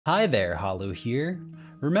Hi there, Halu here.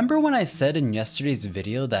 Remember when I said in yesterday's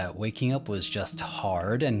video that waking up was just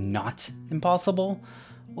hard and not impossible?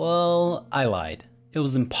 Well, I lied. It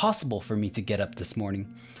was impossible for me to get up this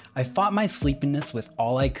morning. I fought my sleepiness with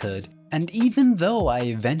all I could, and even though I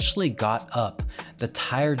eventually got up, the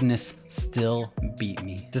tiredness still beat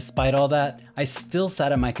me. Despite all that, I still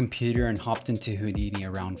sat at my computer and hopped into Houdini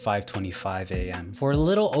around 5:25 a.m. For a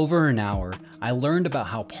little over an hour, I learned about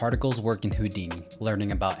how particles work in Houdini,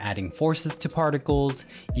 learning about adding forces to particles,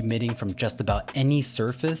 emitting from just about any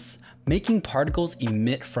surface, making particles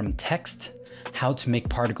emit from text, how to make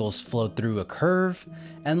particles flow through a curve,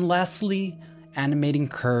 and lastly, animating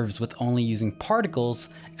curves with only using particles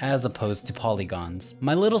as opposed to polygons.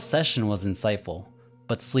 My little session was insightful,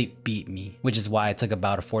 but sleep beat me, which is why I took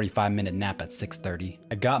about a 45-minute nap at 6:30.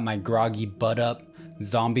 I got my groggy butt up,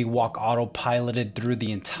 zombie walk autopiloted through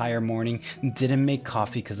the entire morning, didn't make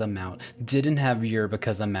coffee cause I'm out, didn't have yerba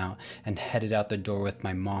cause I'm out, and headed out the door with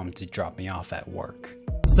my mom to drop me off at work.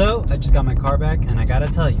 So I just got my car back, and I gotta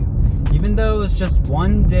tell you, even though it was just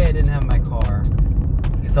one day I didn't have my car,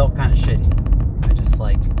 it felt kind of shitty.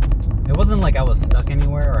 It wasn't like I was stuck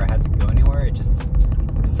anywhere or I had to go anywhere. It just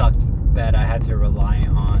sucked that I had to rely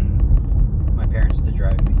on my parents to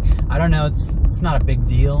drive me. I don't know, it's not a big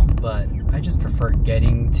deal, but I just prefer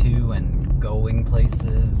getting to and going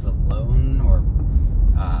places alone or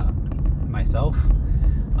myself.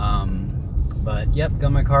 But yep,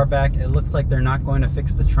 got my car back. It looks like they're not going to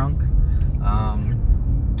fix the trunk. I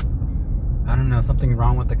don't know, something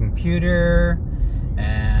wrong with the computer,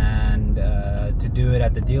 and to do it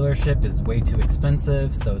at the dealership is way too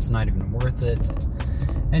expensive, so it's not even worth it.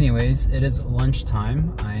 Anyways, it is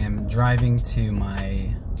lunchtime. I am driving to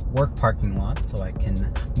my work parking lot so I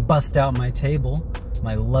can bust out my table,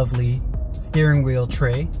 my lovely steering wheel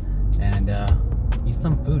tray, and eat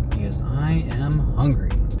some food because I am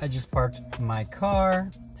hungry. I just parked my car.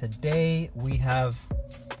 Today we have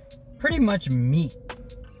pretty much meat.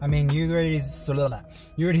 I mean, you already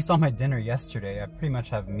saw my dinner yesterday. I pretty much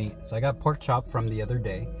have meat. So I got pork chop from the other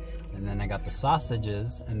day, and then I got the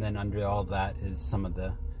sausages, and then under all that is some of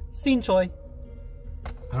the sin choy.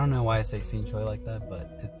 I don't know why I say sin choy like that,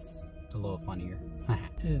 but it's a little funnier.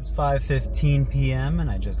 It is 5:15 p.m. and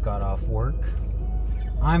I just got off work.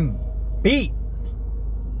 I'm beat,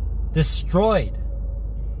 destroyed.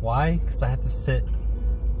 Why? Because I had to sit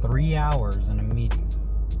 3 hours in a meeting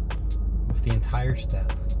with the entire staff.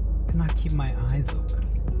 Could not keep my eyes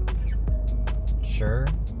open. Sure,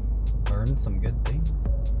 learned some good things,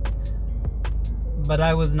 but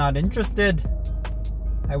I was not interested.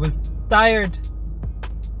 I was tired.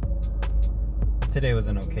 Today was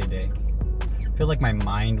an okay day. I feel like my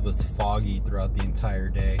mind was foggy throughout the entire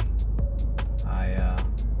day. I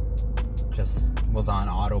just was on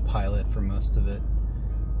autopilot for most of it.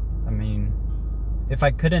 I mean, if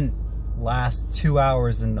I couldn't last 2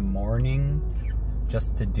 hours in the morning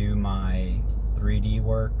just to do my 3D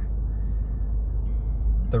work,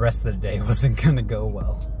 the rest of the day wasn't gonna go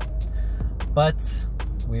well. But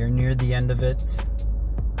we are near the end of it.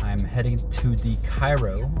 I'm heading to the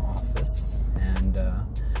Cairo office and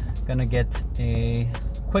gonna get a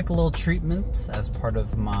quick little treatment as part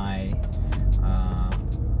of my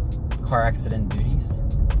car accident duties.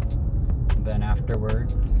 Then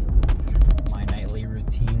afterwards, my nightly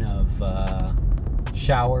routine of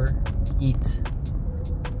shower, eat,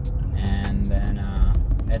 and then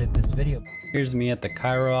edit this video. Here's me at the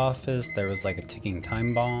Cairo office. There was like a ticking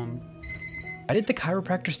time bomb. Why did the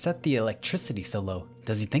chiropractor set the electricity so low?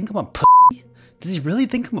 Does he think I'm a pussy? Does he really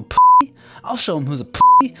think I'm a pussy? I'll show him who's a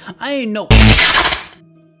pussy. I ain't no.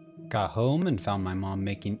 Got home and found my mom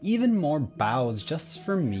making even more bows just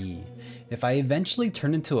for me. If I eventually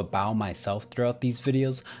turn into a bow myself throughout these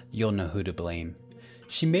videos, you'll know who to blame.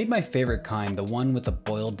 She made my favorite kind, the one with a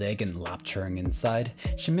boiled egg and lapchurring inside.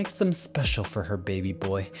 She makes them special for her baby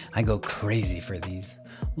boy. I go crazy for these.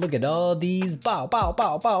 Look at all these bow, bow,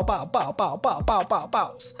 bow, bow, bow, bow, bow, bow, bow, bow,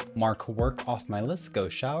 bows. Mark work off my list, go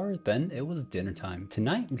shower, then it was dinner time.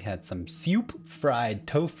 Tonight we had some soup, fried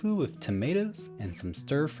tofu with tomatoes, and some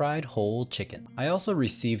stir-fried whole chicken. I also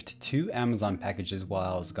received 2 Amazon packages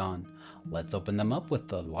while I was gone. Let's open them up with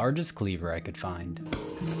the largest cleaver I could find.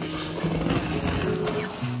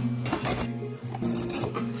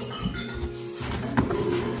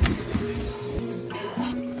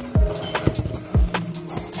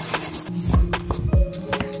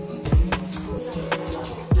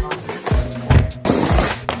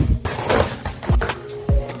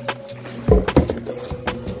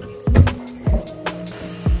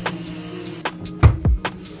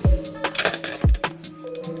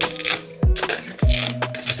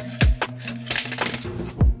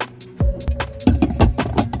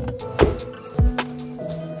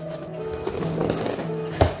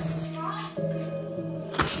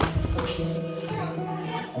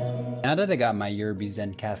 now that I got my Yerby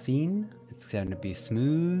Zen caffeine, it's gonna be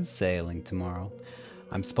smooth sailing tomorrow.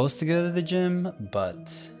 I'm supposed to go to the gym,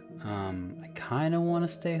 but I kind of want to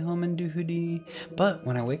stay home and do Houdini. But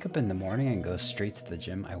when I wake up in the morning and go straight to the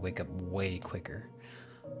gym, I wake up way quicker.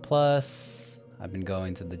 Plus, I've been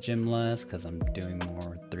going to the gym less because I'm doing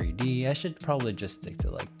more 3D. I should probably just stick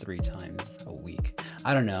to like 3 times a week.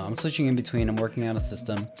 I don't know. I'm switching in between. I'm working out a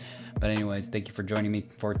system. But anyways, thank you for joining me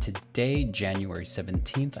for today, January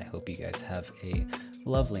 17th. I hope you guys have a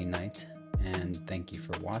lovely night. And thank you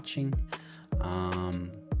for watching.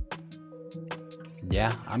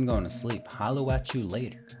 Yeah, I'm going to sleep. Hollow at you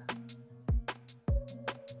later.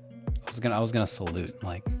 I was gonna salute,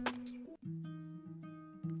 like,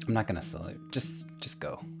 I'm not gonna salute. Just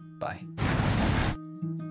go. Bye.